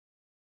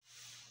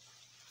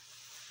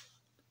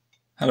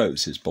Hello,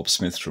 this is Bob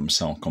Smith from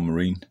SailCom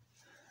Marine,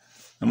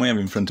 and we have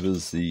in front of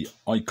us the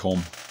Icom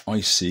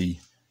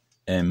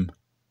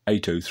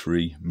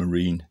M803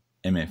 Marine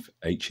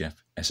MFHF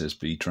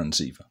SSB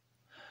transceiver.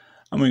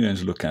 And we're going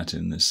to look at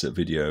in this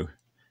video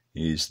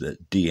is the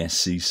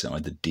DSC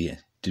side, the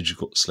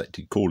digital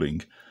selected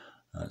calling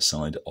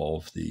side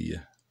of the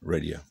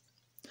radio.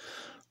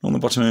 On the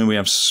bottom here we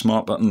have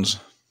smart buttons.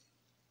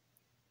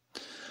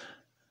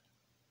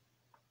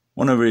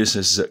 One over here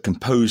says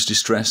compose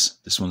distress,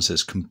 this one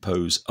says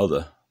compose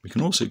other. We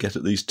can also get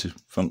at these two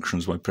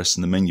functions by pressing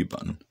the menu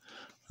button,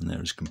 and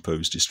there is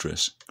compose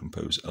distress,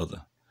 compose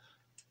other.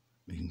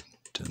 We can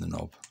turn the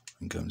knob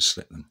and go and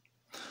select them.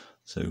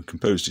 So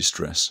compose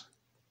distress,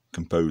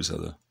 compose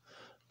other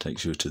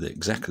takes you to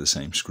exactly the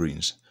same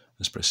screens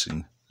as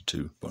pressing the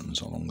two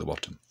buttons along the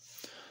bottom.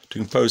 To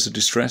compose the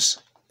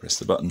distress, press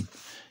the button,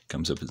 it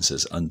comes up and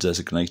says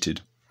undesignated.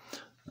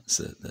 That's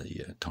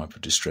the type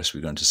of distress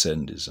we're going to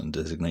send is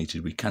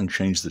undesignated. We can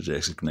change the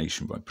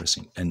designation by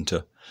pressing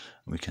enter,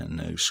 and we can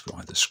now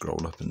either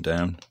scroll up and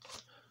down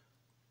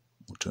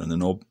or turn the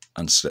knob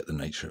and select the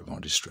nature of our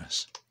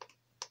distress.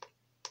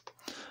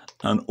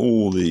 And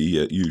all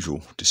the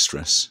usual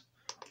distress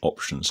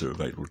options are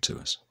available to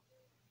us.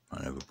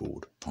 Run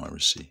overboard,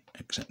 piracy,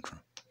 etc.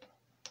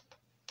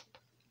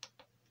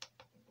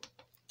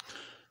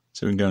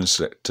 So we can go and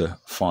select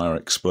fire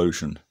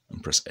explosion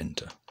and press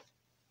enter.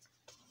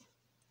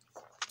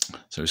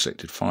 So we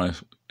selected fire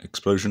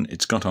explosion.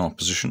 It's got our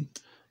position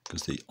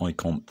because the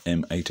Icom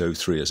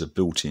M803 has a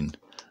built-in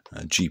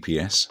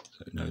GPS,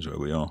 so it knows where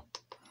we are.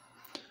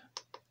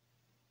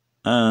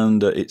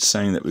 And it's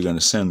saying that we're going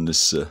to send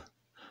this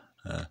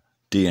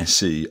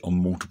DSC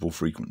on multiple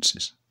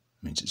frequencies.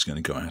 It means it's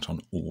going to go out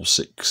on all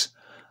 6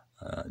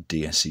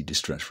 DSC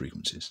distress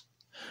frequencies.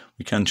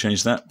 We can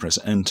change that, press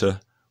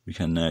enter. We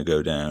can now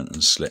go down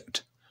and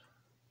select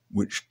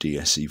which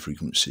DSC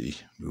frequency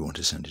we want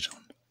to send it on.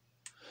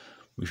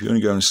 If you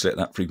only go and select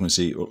that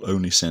frequency, it will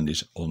only send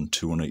it on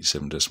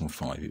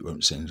 2187.5. It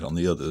won't send it on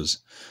the others,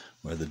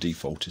 where the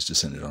default is to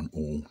send it on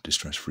all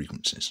distress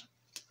frequencies.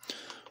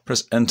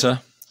 Press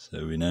enter.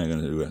 So we're now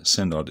going to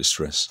send our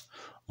distress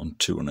on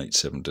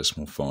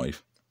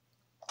 2187.5.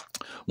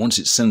 Once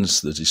it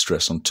sends the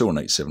distress on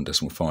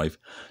 2187.5, it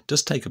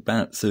does take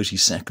about 30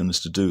 seconds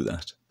to do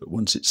that. But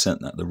once it's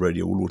sent that, the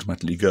radio will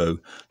automatically go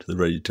to the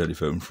radio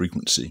telephone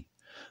frequency.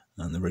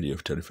 And the radio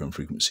telephone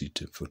frequency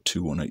for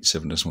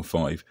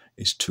 2187.5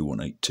 is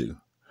 2182.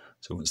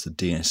 So once the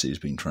DSC has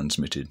been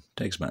transmitted, it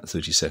takes about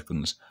 30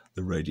 seconds,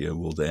 the radio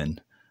will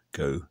then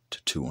go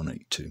to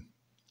 2182.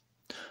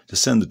 To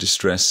send the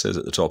distress, says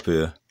at the top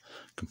here,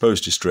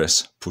 compose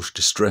distress, push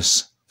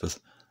distress for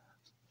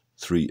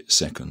 3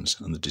 seconds,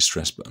 and the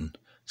distress button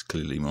is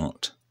clearly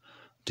marked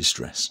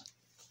distress.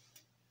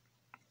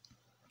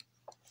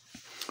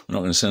 We're not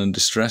going to send a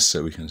distress,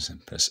 so we can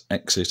press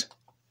exit.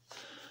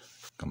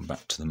 Come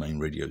back to the main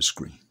radio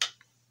screen.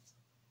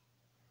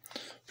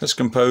 Press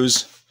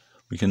compose.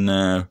 We can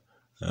now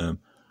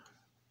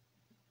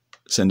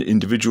send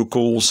individual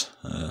calls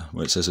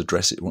where it says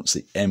address. It wants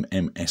the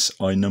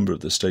MMSI number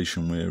of the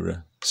station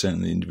we're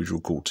sending the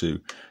individual call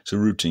to. It's a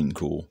routine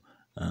call,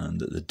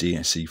 and at the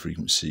DSC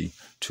frequency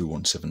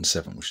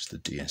 2177, which is the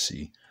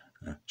DSC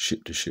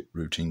ship-to-ship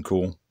routine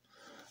call.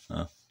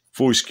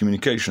 Voice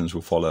communications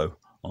will follow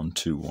on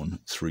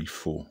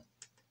 2134.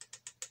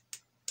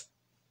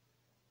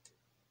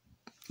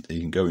 You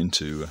can go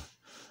into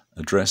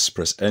address,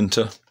 press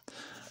enter,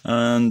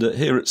 and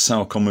here at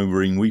SailCom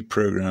Marine we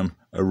program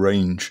a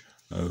range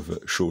of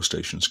shore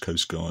stations,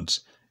 coast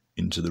guards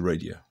into the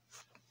radio.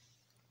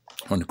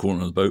 On the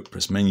corner of the boat,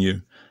 press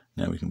menu.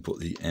 Now we can put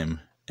the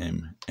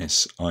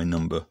MMSI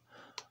number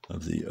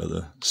of the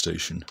other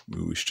station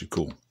we wish to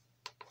call.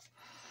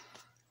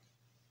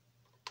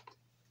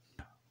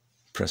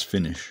 Press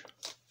finish.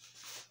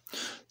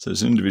 So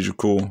it's an individual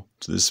call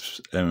to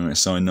this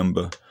MMSI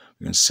number.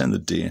 We're going to send the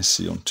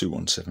DSC on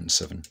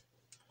 2177,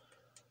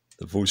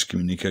 the voice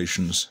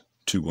communications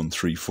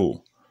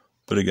 2134,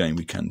 but again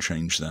we can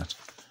change that.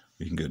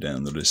 We can go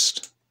down the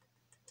list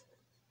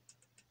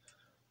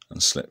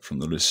and select from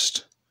the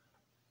list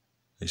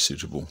a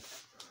suitable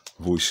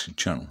voice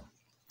channel.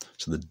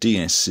 So the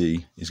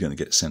DSC is going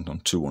to get sent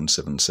on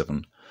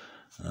 2177,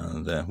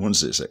 and there,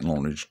 once it's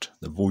acknowledged,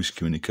 the voice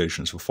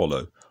communications will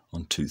follow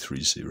on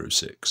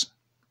 2306.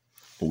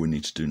 All we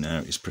need to do now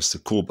is press the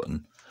call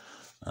button,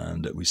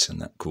 and we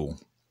send that call.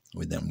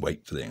 We then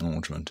wait for the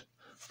acknowledgement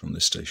from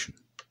this station.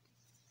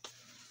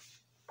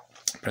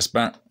 Press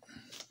back,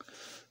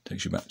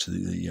 takes you back to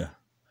the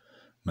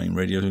main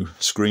radio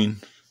screen.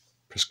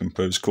 Press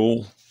compose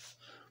call.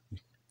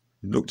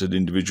 We looked at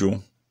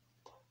individual.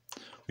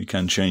 We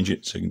can change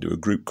it, so you can do a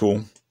group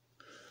call.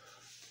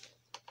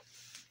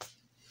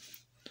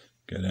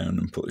 Go down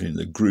and put in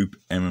the group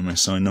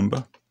MMSI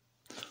number.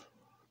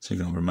 So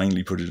you can either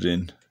manually put it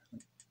in,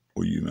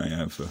 or you may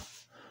have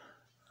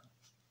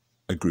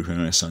a group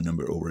MMSI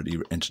number already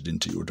entered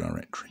into your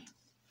directory.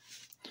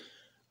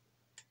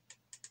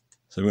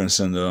 So we're going to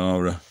send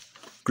our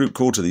group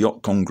call to the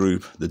Icom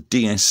group. The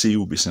DSC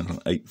will be sent on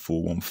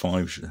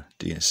 8415,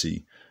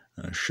 DSC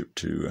ship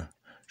to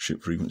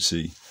ship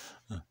frequency.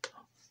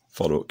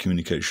 Follow-up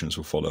communications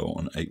will follow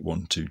on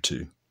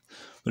 8122.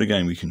 But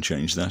again, we can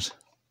change that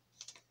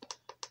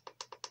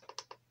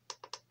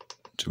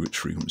to which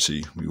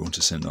frequency we want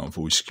to send our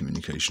voice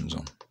communications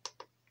on.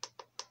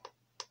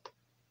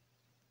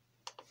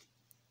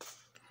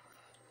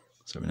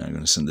 So we're now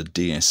going to send the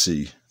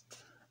DSC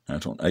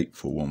out on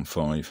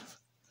 8415.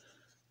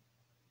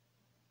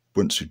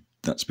 Once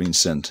that's been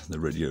sent, the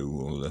radio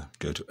will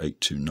go to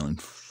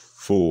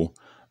 8294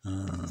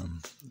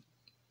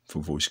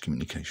 for voice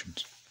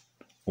communications.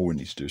 All we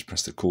need to do is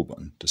press the call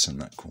button to send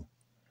that call.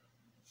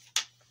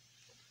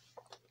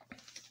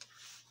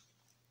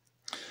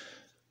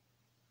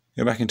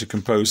 Go back into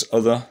Compose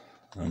Other,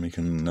 and we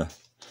can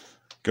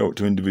go up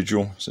to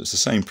Individual. So it's the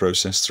same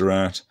process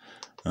throughout,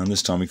 and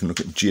this time we can look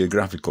at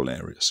geographical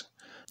areas.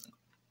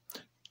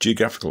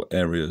 Geographical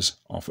areas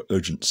are for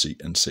urgency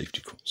and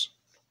safety calls.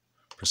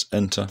 Press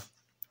Enter.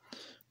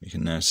 We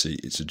can now see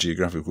it's a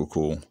geographical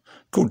call.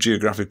 Called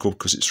geographical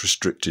because it's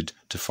restricted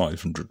to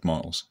 500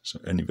 miles. So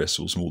any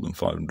vessels more than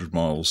 500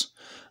 miles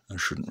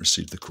shouldn't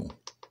receive the call.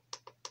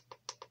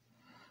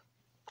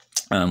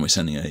 And we're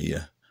sending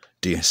a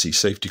DSC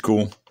safety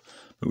call,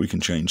 but we can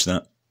change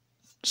that.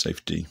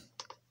 Safety,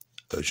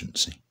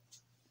 urgency.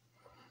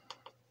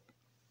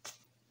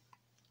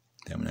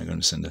 Then we're now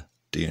going to send a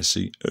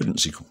DSC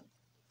urgency call.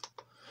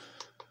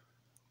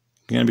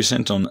 It's going to be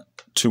sent on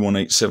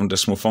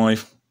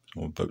 2187.5.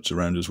 Or boats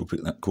around us will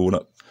pick that call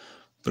up.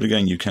 But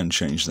again, you can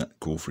change that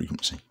call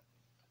frequency.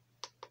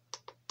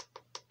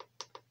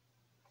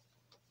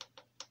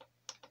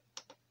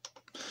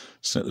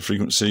 Set the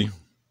frequency.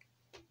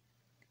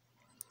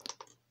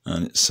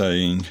 And it's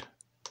saying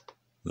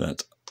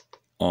that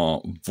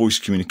our voice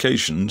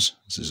communications,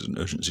 this is an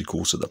urgency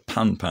call, so the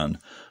pan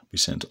be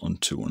sent on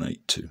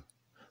 2182.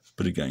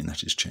 But again,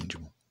 that is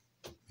changeable.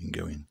 You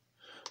can go in,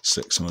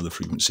 select some other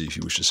frequency if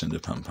you wish to send a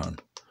pan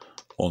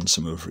on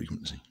some other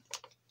frequency.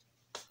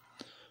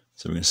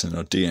 So we're going to send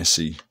our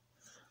DSC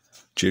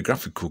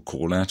geographical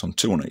call out on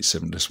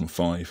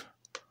 2187.5.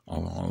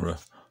 Our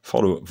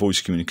follow-up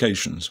voice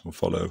communications will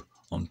follow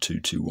on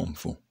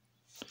 2214.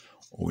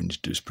 All we need to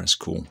do is press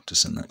call to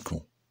send that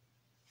call.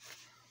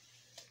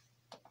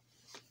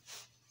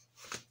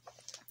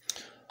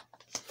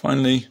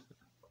 Finally,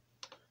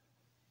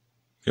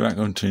 go back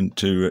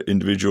into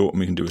Individual, and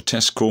we can do a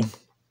test call.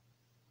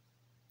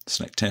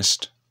 Select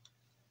Test.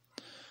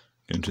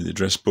 Go into the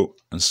address book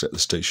and select the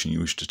station you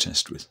wish to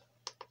test with.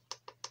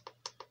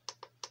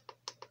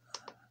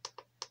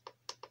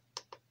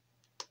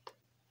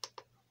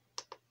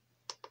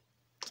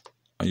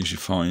 I usually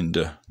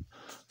find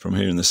from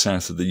here in the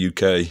south of the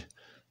UK,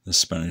 the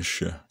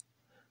Spanish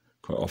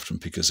quite often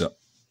pick us up.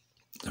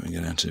 Then we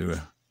go down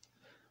to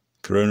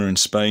Corona in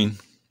Spain.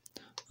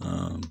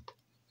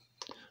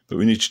 But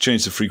we need to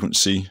change the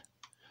frequency.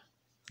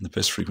 And the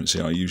best frequency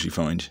I usually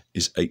find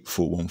is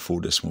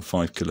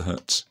 8414.5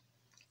 kilohertz.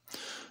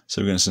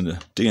 So we're going to send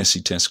a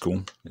DSC test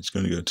call. It's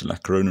going to go to La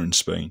Corona in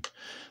Spain.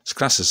 It's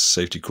classed as a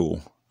safety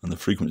call, and the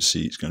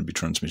frequency it's going to be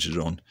transmitted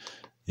on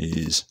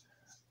is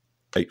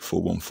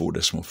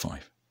 8414.5.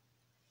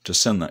 To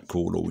send that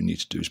call, all we need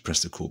to do is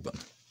press the call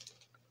button.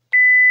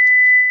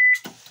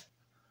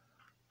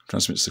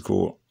 Transmits the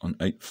call on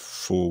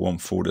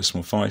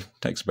 8414.5.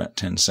 Takes about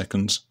 10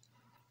 seconds.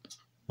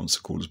 Once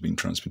the call has been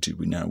transmitted,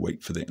 we now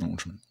wait for the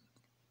acknowledgement.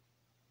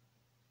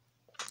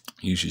 I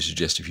usually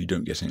suggest if you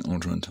don't get an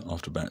acknowledgement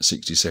after about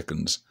 60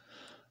 seconds,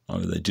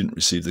 either they didn't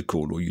receive the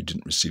call or you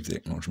didn't receive the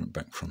acknowledgement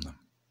back from them.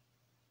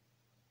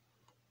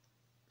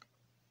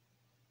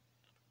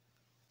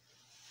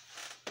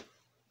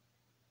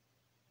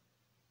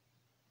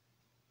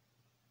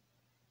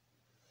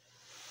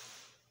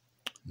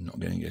 Not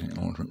going to get an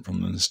acknowledgement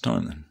from them this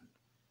time then.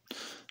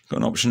 Got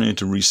an option here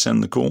to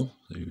resend the call.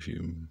 So if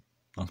you,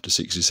 after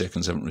 60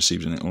 seconds, haven't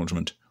received an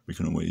acknowledgement, we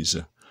can always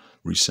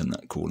resend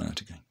that call out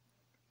again.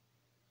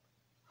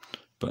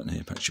 Button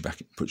here puts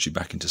you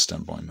back into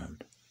standby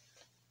mode.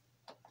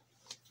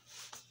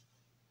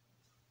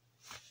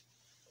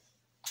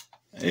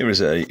 Here is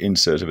an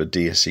insert of a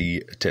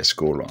DSC test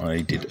call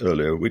I did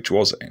earlier, which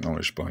was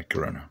acknowledged by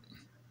Corona.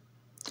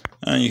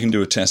 And you can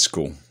do a test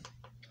call.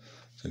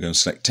 So go and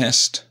select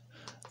Test,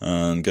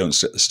 and go and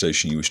select the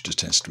station you wish to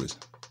test with.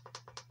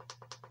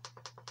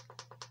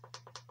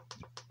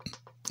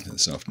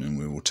 This afternoon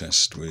we will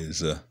test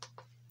with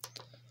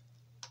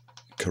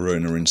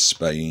Corona in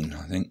Spain,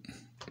 I think.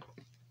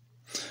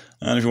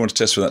 And if you want to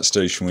test for that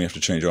station, we have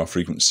to change our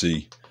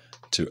frequency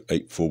to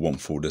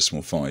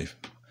 8414.5.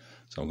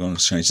 So I'm going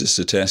to change this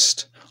to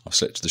test. I've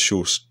selected the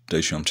shore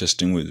station I'm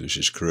testing with, which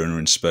is Corona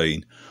in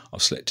Spain.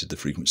 I've selected the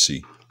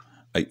frequency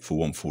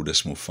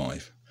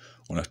 8414.5.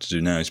 All I have to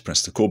do now is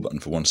press the call button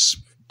for once,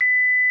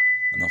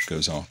 and off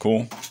goes our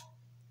call.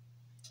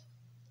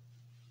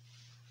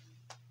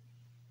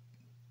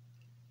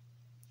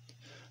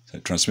 So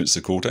it transmits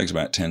the call, takes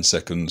about 10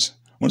 seconds.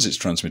 Once it's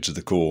transmitted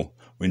the call,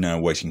 we're now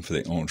waiting for the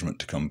acknowledgement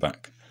to come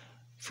back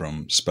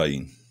from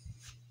Spain.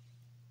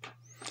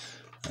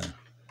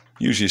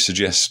 Usually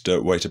suggest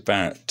wait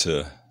about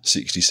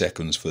 60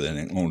 seconds for an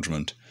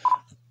acknowledgement.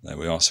 There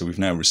we are. So we've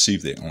now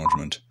received the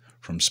acknowledgement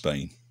from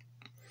Spain.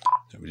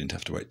 So we didn't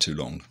have to wait too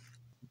long.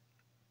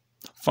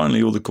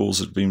 Finally, all the calls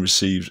that have been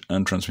received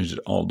and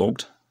transmitted are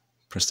logged.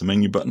 Press the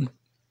menu button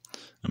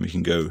and we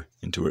can go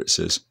into where it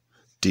says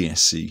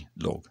DSC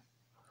log.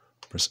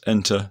 Press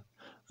enter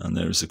and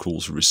there is the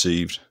calls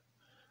received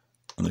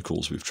and the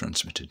calls we've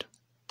transmitted.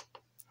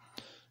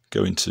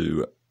 Go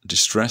into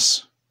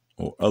distress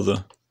or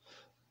other,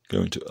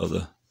 go into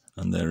other,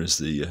 and there is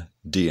the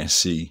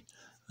DSC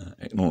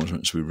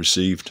acknowledgements we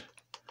received.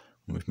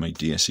 We've made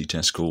DSC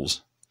test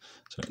calls.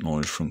 So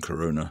acknowledged from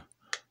Corona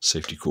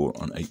safety core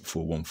on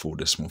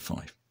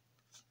 8414.5.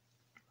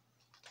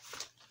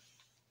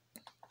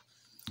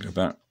 Go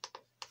back,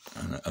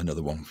 and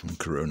another one from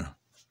Corona.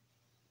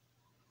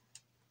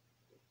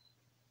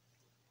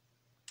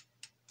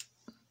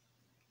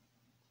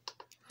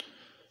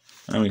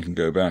 And we can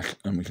go back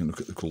and we can look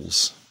at the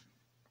calls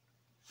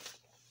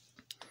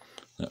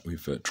that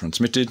we've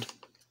transmitted.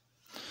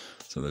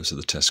 So those are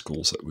the test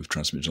calls that we've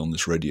transmitted on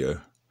this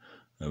radio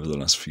over the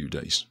last few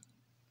days.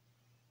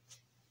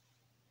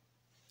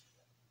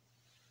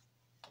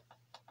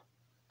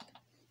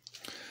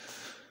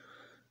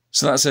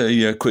 So that's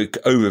a quick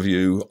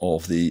overview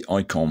of the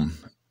Icom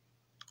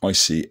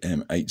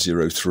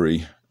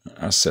M803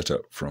 as set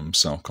up from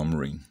SailCom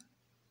Marine.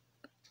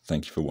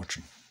 Thank you for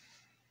watching.